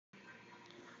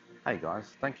Hey guys,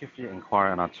 thank you for your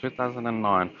inquiry on our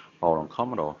 2009 Holden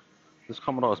Commodore. This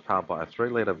Commodore is powered by a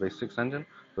 3-litre V6 engine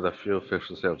with a fuel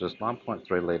efficiency of just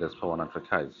 9.3 litres per 100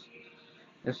 k's.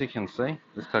 As you can see,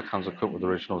 this car comes equipped with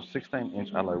original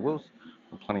 16-inch alloy wheels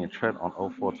and plenty of tread on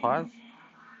all 4 tyres.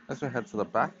 As we head to the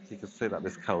back, you can see that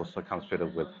this car also comes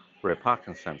fitted with rear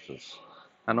parking sensors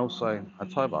and also a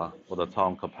tow bar with a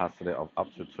towing capacity of up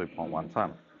to 2.1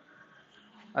 tonne.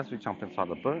 As we jump inside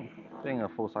the boot, being a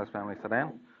full-size family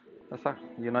sedan,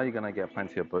 you know you're going to get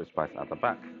plenty of boot space at the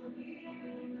back.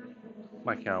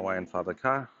 Making our way inside the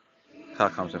car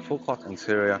comes in full cloth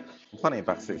interior and plenty of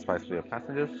back seat space for your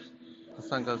passengers. The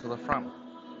same goes to the front.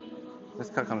 This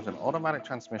car comes in automatic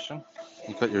transmission.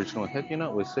 You've got your original head unit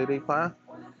with CD player.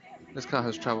 This car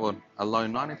has travelled a low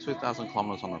 92,000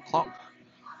 kilometres on the clock.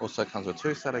 Also comes with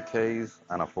 2 set of keys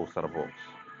and a full set of books.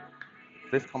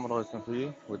 This Commodore isn't for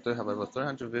you. We do have over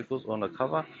 300 vehicles on the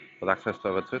cover with access to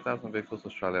over 2,000 vehicles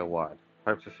Australia wide.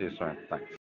 Hope to see you soon. Thanks.